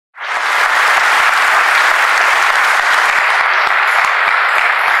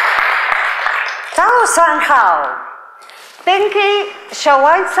早上好，天气小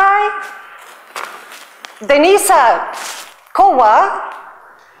外在，Denisa kowa,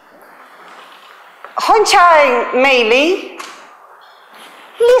 honchai meili,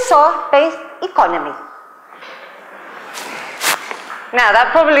 liso based economy. Now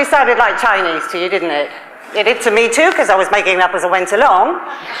that probably sounded like Chinese to you, didn't it? It did to me too, because I was making it up as I went along.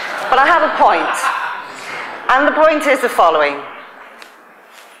 But I have a point. And the point is the following.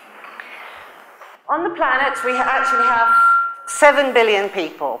 On the planet, we actually have 7 billion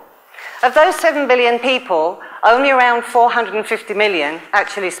people. Of those 7 billion people, only around 450 million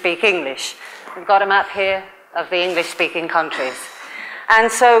actually speak English. We've got a map here of the English-speaking countries.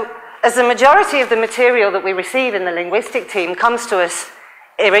 And so, as the majority of the material that we receive in the linguistic team comes to us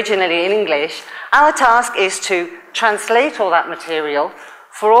originally in English, our task is to translate all that material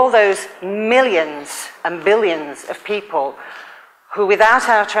for all those millions and billions of people who, without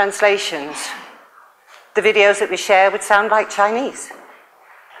our translations, the videos that we share would sound like Chinese.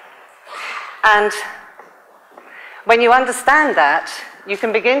 And when you understand that, you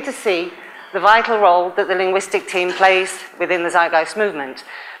can begin to see the vital role that the linguistic team plays within the Zeitgeist movement.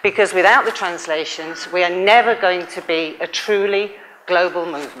 Because without the translations, we are never going to be a truly global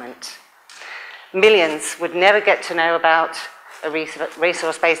movement. Millions would never get to know about a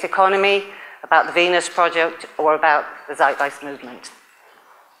resource-based economy, about the Venus Project, or about the Zeitgeist movement.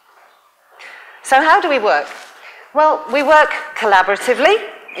 So how do we work? Well, we work collaboratively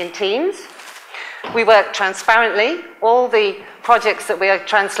in teams. We work transparently. All the projects that we are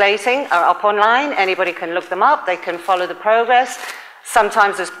translating are up online. Anybody can look them up. They can follow the progress.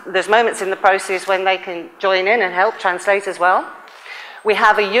 Sometimes there's moments in the process when they can join in and help translate as well. We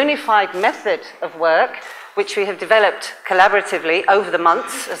have a unified method of work, which we have developed collaboratively over the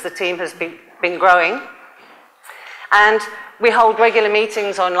months as the team has been growing. And we hold regular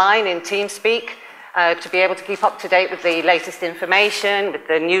meetings online in TeamSpeak to be able to keep up to date with the latest information, with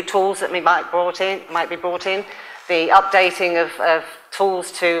the new tools that might be brought in, the updating of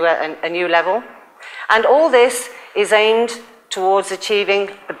tools to a new level. And all this is aimed towards achieving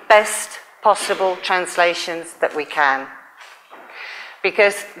the best possible translations that we can.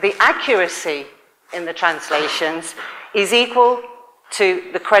 Because the accuracy in the translations is equal to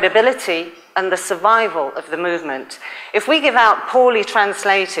the credibility and the survival of the movement. If we give out poorly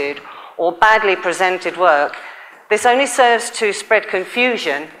translated or badly presented work, this only serves to spread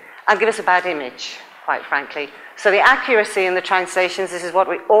confusion and give us a bad image, quite frankly. So the accuracy in the translations, this is what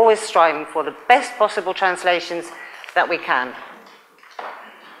we're always striving for, the best possible translations that we can.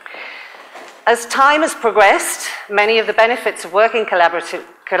 As time has progressed, many of the benefits of working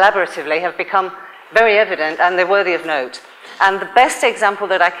collaboratively have become very evident, and they're worthy of note. And the best example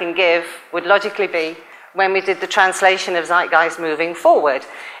that I can give would logically be when we did the translation of Zeitgeist Moving Forward.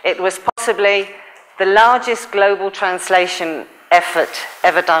 It was possibly the largest global translation effort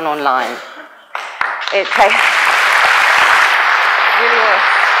ever done online. It came, really was.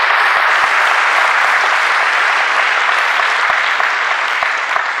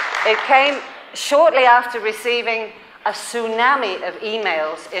 It came shortly after receiving a tsunami of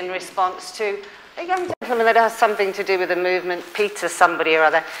emails in response to a young gentleman that has something to do with the movement, Peter somebody or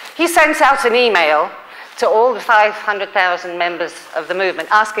other. He sent out an email to all the 500,000 members of the movement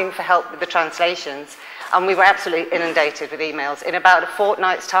asking for help with the translations, and we were absolutely inundated with emails. In about a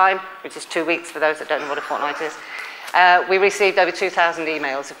fortnight's time, which is 2 weeks for those that don't know what a fortnight is, we received over 2,000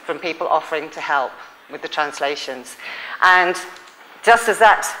 emails from people offering to help with the translations. And just as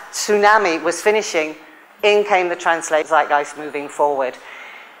that tsunami was finishing, in came the translate Zeitgeist Moving Forward.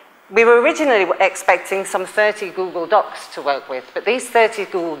 We were originally expecting some 30 Google Docs to work with, but these 30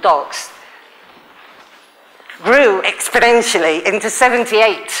 Google Docs grew exponentially into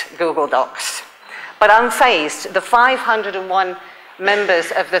 78 Google Docs. But unfazed, the 501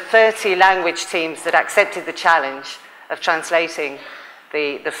 members of the 30 language teams that accepted the challenge of translating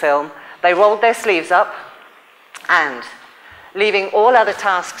the film, they rolled their sleeves up and, leaving all other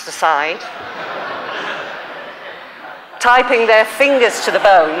tasks aside, typing their fingers to the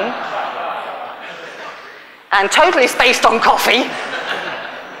bone, and totally spaced on coffee,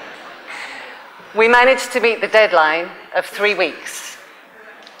 we managed to meet the deadline of 3 weeks.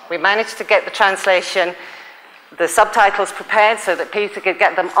 We managed to get the translation, the subtitles prepared so that Peter could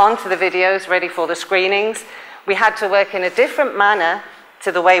get them onto the videos ready for the screenings. We had to work in a different manner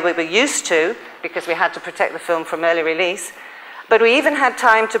to the way we were used to, because we had to protect the film from early release. But we even had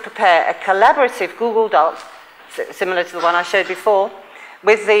time to prepare a collaborative Google Doc, similar to the one I showed before,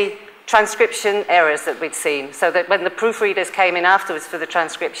 with the transcription errors that we'd seen, so that when the proofreaders came in afterwards for the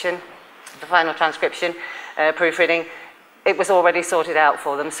transcription, the final transcription, proofreading, it was already sorted out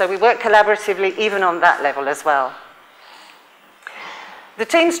for them. So we work collaboratively even on that level as well. The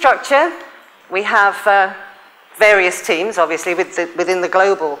team structure, we have various teams, obviously, within the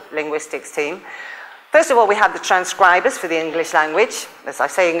global linguistics team. First of all, we have the transcribers for the English language. As I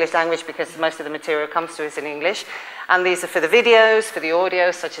say English language because most of the material comes to us in English. And these are for the videos, for the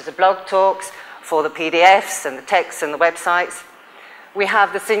audio, such as the blog talks, for the PDFs and the texts and the websites. We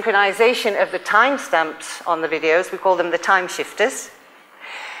have the synchronization of the timestamps on the videos. We call them the time shifters.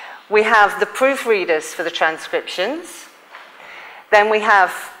 We have the proofreaders for the transcriptions. Then we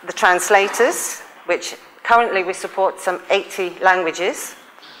have the translators, which currently we support some 80 languages.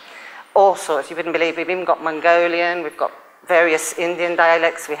 All sorts, you wouldn't believe, we've even got Mongolian, we've got various Indian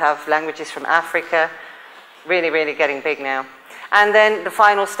dialects, we have languages from Africa, really, really getting big now. And then the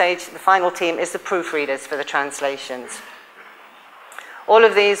final stage, the final team is the proofreaders for the translations. All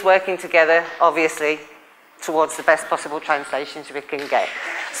of these working together, obviously, towards the best possible translations we can get.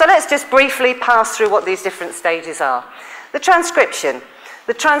 So let's just briefly pass through what these different stages are. The transcription.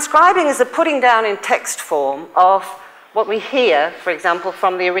 The transcribing is the putting down in text form of what we hear, for example,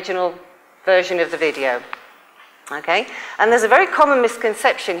 from the original version of the video. Okay? And there's a very common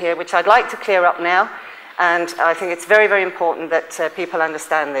misconception here, which I'd like to clear up now, and I think it's very, very important that people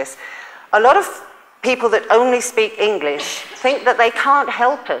understand this. A lot of people that only speak English think that they can't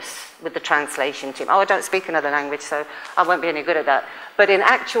help us with the translation team. Oh, I don't speak another language, so I won't be any good at that. But in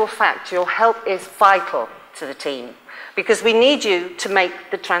actual fact, your help is vital to the team, because we need you to make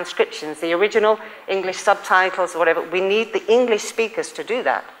the transcriptions, the original English subtitles or whatever. We need the English speakers to do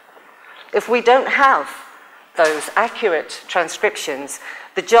that. If we don't have those accurate transcriptions,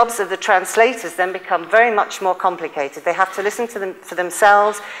 the jobs of the translators then become very much more complicated. They have to listen to them for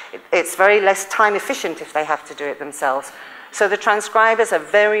themselves. It's very less time efficient if they have to do it themselves. So the transcribers are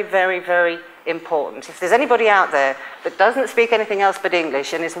very, very, very important. If there's anybody out there that doesn't speak anything else but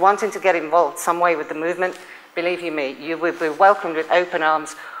English and is wanting to get involved some way with the movement, believe you me, you will be welcomed with open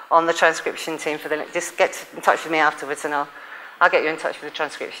arms on the transcription team. Just get in touch with me afterwards and I'll get you in touch with the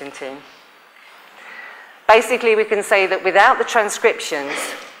transcription team. Basically, we can say that without the transcriptions,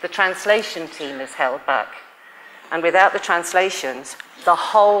 the translation team is held back. And without the translations, the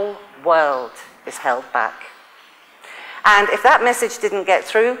whole world is held back. And if that message didn't get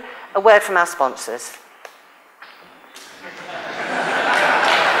through, a word from our sponsors.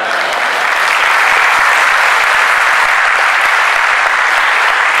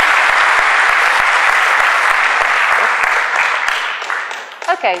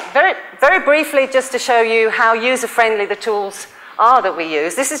 Okay, very briefly, just to show you how user-friendly the tools are that we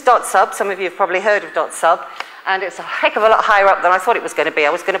use. This is .sub. Some of you have probably heard of .sub, and it's a heck of a lot higher up than I thought it was going to be.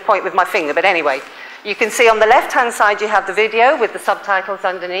 I was going to point with my finger, but anyway. You can see on the left-hand side you have the video with the subtitles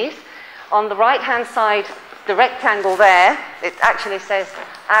underneath. On the right-hand side, the rectangle there, it actually says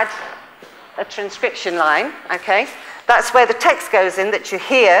add a transcription line, okay? That's where the text goes in that you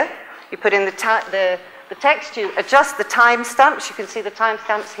hear. You put in the text, you adjust the timestamps. You can see the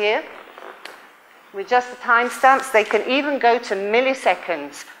timestamps here. We adjust the timestamps. They can even go to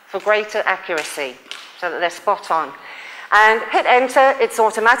milliseconds for greater accuracy, so that they're spot on. And hit enter, it's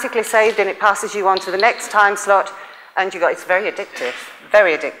automatically saved and it passes you on to the next time slot, and it's very addictive,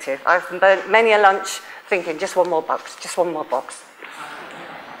 very addictive. I've burnt many a lunch thinking, just one more box, just one more box.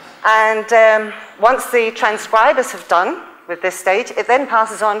 And once the transcribers have done with this stage, it then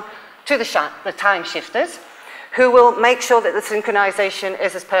passes on to the time shifters, who will make sure that the synchronization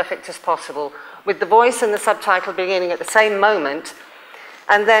is as perfect as possible, with the voice and the subtitle beginning at the same moment.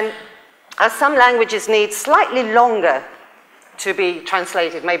 And then, as some languages need slightly longer to be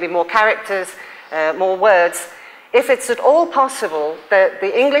translated, maybe more characters, more words, if it's at all possible,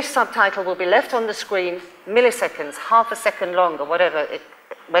 the English subtitle will be left on the screen milliseconds, half a second longer, whatever,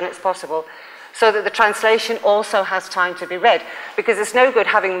 when it's possible, so that the translation also has time to be read. Because it's no good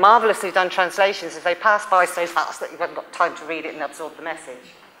having marvelously done translations if they pass by so fast that you haven't got time to read it and absorb the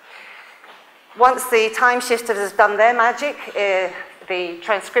message. Once the time shifters has done their magic, the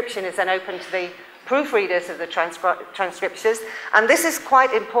transcription is then open to the proofreaders of the transcriptions. And this is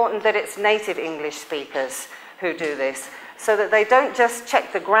quite important that it's native English speakers who do this, so that they don't just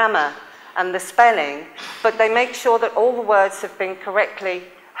check the grammar and the spelling, but they make sure that all the words have been correctly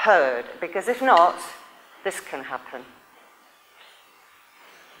heard, because if not, this can happen.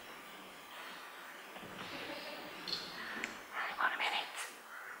 Hang on a minute.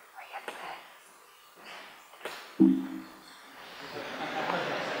 We get there.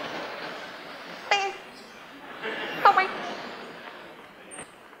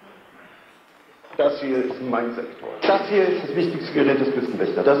 Das hier ist mein Sektor. Das hier ist das wichtigste Gerät des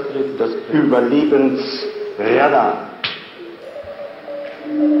Küstenwächters. Das Gerät, das Überlebensradar.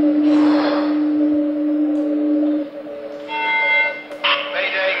 Mayday,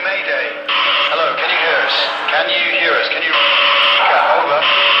 mayday. Hello, can you hear us? Can you hear us? Can you... Yeah, over.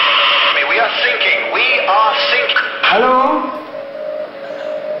 We are sinking. We are sinking. Hello?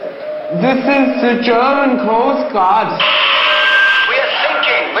 This is the German Coast Guard. We are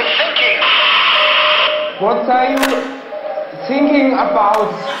sinking. We're sinking. What are you thinking about?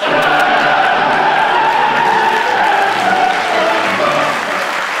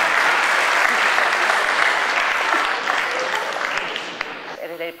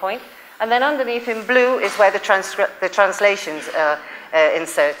 Point. And then underneath in blue is where the translations are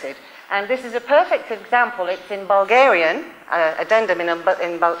inserted. And this is a perfect example. It's in Bulgarian, addendum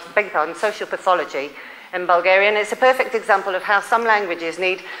in social pathology in Bulgarian. It's a perfect example of how some languages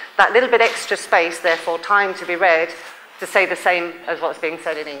need that little bit extra space, therefore time to be read, to say the same as what's being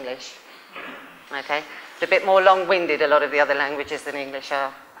said in English. Okay? It's a bit more long-winded, a lot of the other languages than English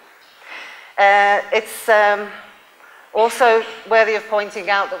are. It's also worthy of pointing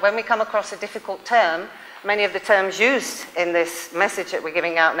out that when we come across a difficult term, many of the terms used in this message that we're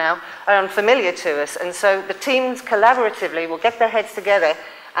giving out now are unfamiliar to us. And so the teams collaboratively will get their heads together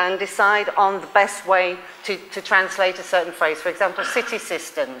and decide on the best way to translate a certain phrase. For example, city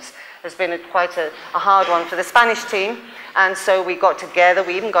systems has been quite a hard one for the Spanish team. And so we got together,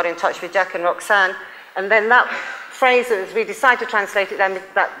 we even got in touch with Jack and Roxanne. And then that phrase, as we decide to translate it,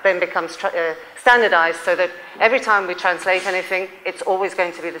 that then becomes standardized so that every time we translate anything, it's always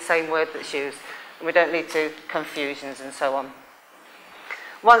going to be the same word that's used. And we don't lead to confusions and so on.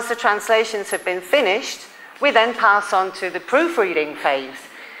 Once the translations have been finished, we then pass on to the proofreading phase.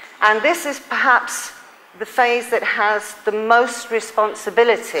 And this is perhaps the phase that has the most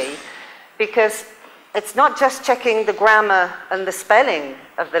responsibility, because it's not just checking the grammar and the spelling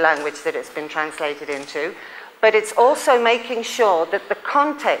of the language that it's been translated into, but it's also making sure that the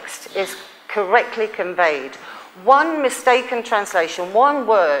context is correctly conveyed. One mistaken translation, one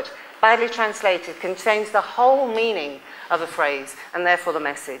word badly translated can change the whole meaning of a phrase and therefore the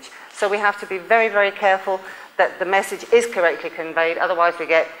message. So we have to be very, very careful that the message is correctly conveyed, otherwise we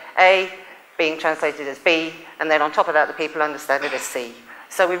get A being translated as B, and then on top of that the people understand it as C.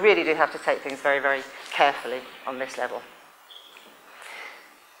 So we really do have to take things very, very carefully on this level.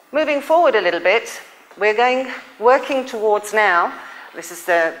 Moving forward a little bit, we're working towards now, this is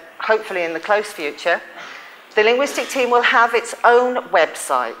hopefully in the close future, the linguistic team will have its own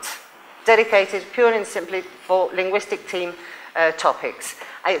website dedicated purely and simply for linguistic team topics.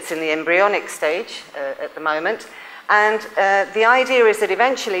 It's in the embryonic stage at the moment, and the idea is that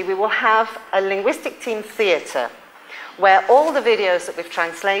eventually we will have a linguistic team theatre where all the videos that we've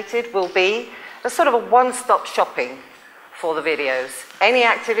translated will be a sort of a one-stop shopping for the videos. Any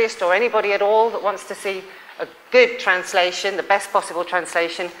activist or anybody at all that wants to see a good translation, the best possible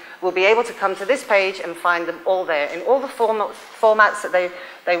translation, will be able to come to this page and find them all there in all the formats that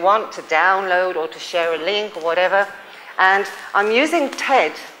they want to download or to share a link or whatever. And I'm using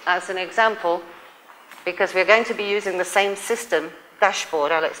TED as an example because we're going to be using the same system,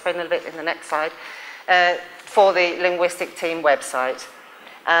 dashboard, I'll explain a little bit in the next slide, for the linguistic team website.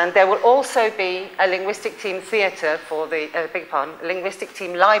 And there will also be a linguistic team theatre for the, linguistic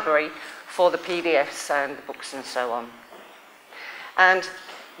team library for the PDFs and the books and so on. And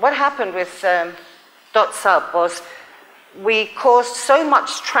what happened with .sub was we caused so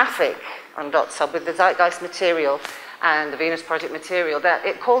much traffic on .sub with the Zeitgeist material and the Venus Project material that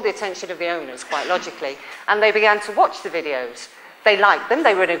it called the attention of the owners quite logically, and they began to watch the videos. They liked them,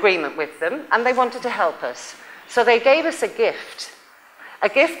 they were in agreement with them, and they wanted to help us. So they gave us a gift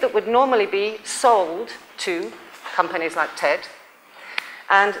that would normally be sold to companies like TED.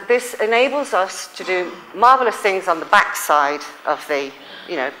 And this enables us to do marvelous things on the back side of the,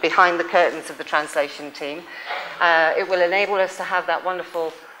 behind the curtains of the translation team. It will enable us to have that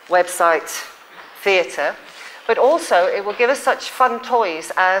wonderful website theatre, but also it will give us such fun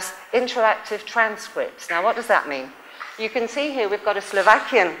toys as interactive transcripts. Now, what does that mean? You can see here we've got a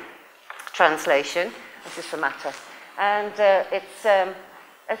Slovakian translation. This is for Mata. And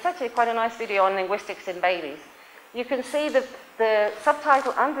it's actually quite a nice video on linguistics in babies. You can see the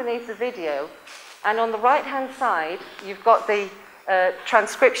subtitle underneath the video, and on the right-hand side, you've got the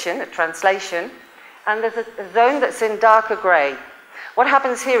transcription, the translation, and there's a zone that's in darker grey. What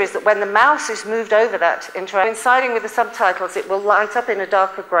happens here is that when the mouse is moved over that, coinciding with the subtitles, it will light up in a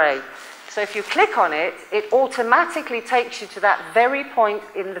darker grey. So if you click on it, it automatically takes you to that very point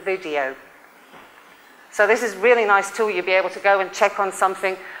in the video. So this is a really nice tool. You'll be able to go and check on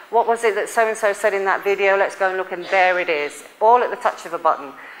something. What was it that so-and-so said in that video? Let's go and look, and there it is, all at the touch of a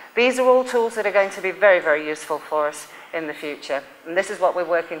button. These are all tools that are going to be very, very useful for us in the future. And this is what we're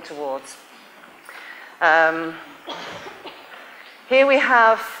working towards. Here we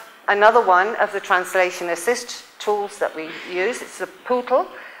have another one of the translation assist tools that we use. It's the Pootle.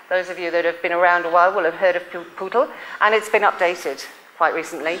 Those of you that have been around a while will have heard of Pootle, and it's been updated quite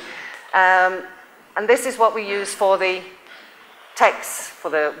recently. And this is what we use for the texts,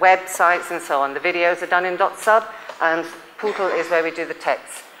 for the websites and so on. The videos are done in .sub, and Pootle is where we do the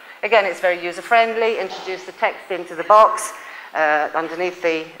text. Again, it's very user-friendly. Introduce the text into the box. Underneath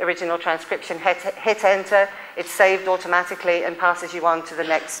the original transcription, hit enter. It's saved automatically and passes you on to the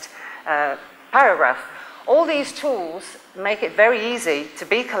next paragraph. All these tools make it very easy to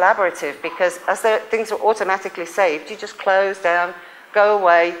be collaborative, because as things are automatically saved, you just close down, go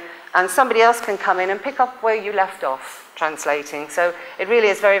away, and somebody else can come in and pick up where you left off translating. So it really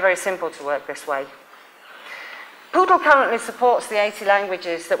is very, very simple to work this way. Pootle currently supports the 80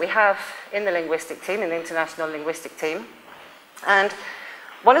 languages that we have in the linguistic team, in the international linguistic team. And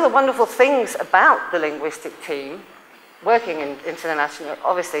one of the wonderful things about the linguistic team, working in international,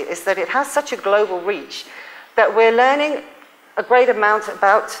 obviously, is that it has such a global reach that we're learning a great amount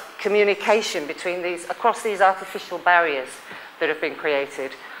about communication between across these artificial barriers that have been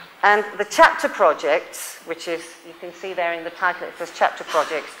created. And the chapter projects, which is, you can see there in the title, it says chapter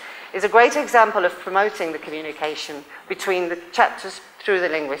projects, is a great example of promoting the communication between the chapters through the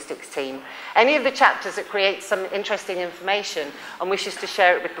linguistics team. Any of the chapters that create some interesting information and wishes to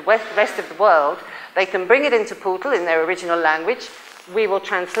share it with the rest of the world, they can bring it into Pootle in their original language. We will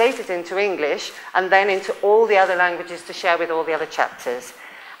translate it into English and then into all the other languages to share with all the other chapters.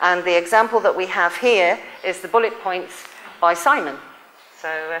 And the example that we have here is the bullet points by Simon.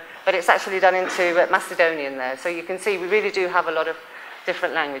 So, but it's actually done into Macedonian there. So you can see we really do have a lot of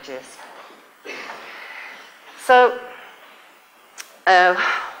different languages. So,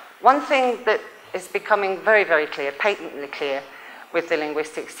 one thing that is becoming very, very clear, patently clear with the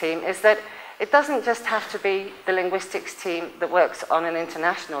linguistics team is that it doesn't just have to be the linguistics team that works on an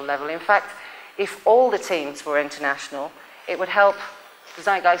international level. In fact, if all the teams were international, it would help the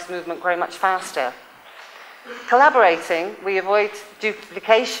Zeitgeist movement grow much faster. Collaborating, we avoid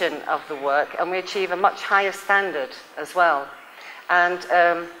duplication of the work and we achieve a much higher standard as well. And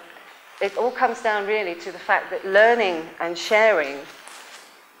it all comes down really to the fact that learning and sharing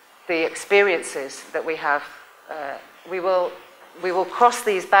the experiences that we have, we will cross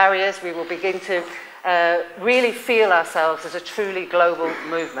these barriers, we will begin to really feel ourselves as a truly global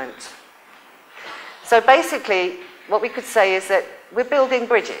movement. So basically, what we could say is that we're building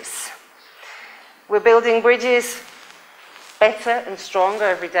bridges. We're building bridges better and stronger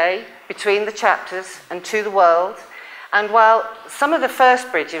every day between the chapters and to the world. And while some of the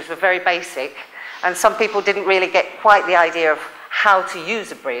first bridges were very basic, and some people didn't really get quite the idea of how to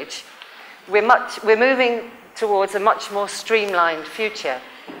use a bridge, we're moving towards a much more streamlined future,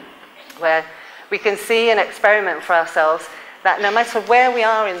 where we can see and experiment for ourselves that no matter where we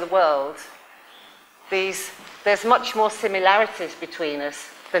are in the world, there's much more similarities between us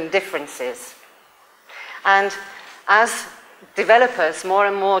than differences. And as developers, more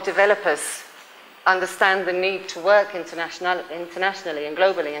and more developers understand the need to work internationally and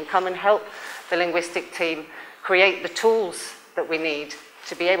globally and come and help the linguistic team create the tools that we need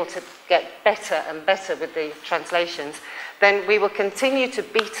to be able to get better and better with the translations, then we will continue to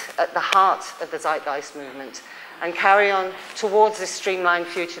beat at the heart of the Zeitgeist movement and carry on towards this streamlined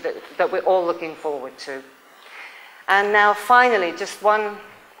future that we're all looking forward to. And now finally, just one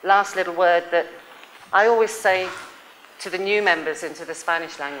last little word that I always say to the new members into the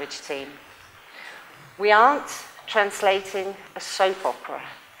Spanish language team. We aren't translating a soap opera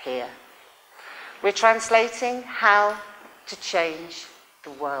here. We're translating how to change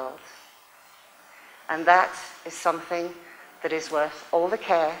the world. And that is something that is worth all the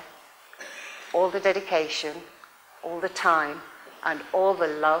care, all the dedication, all the time, and all the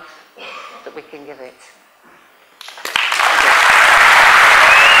love that we can give it.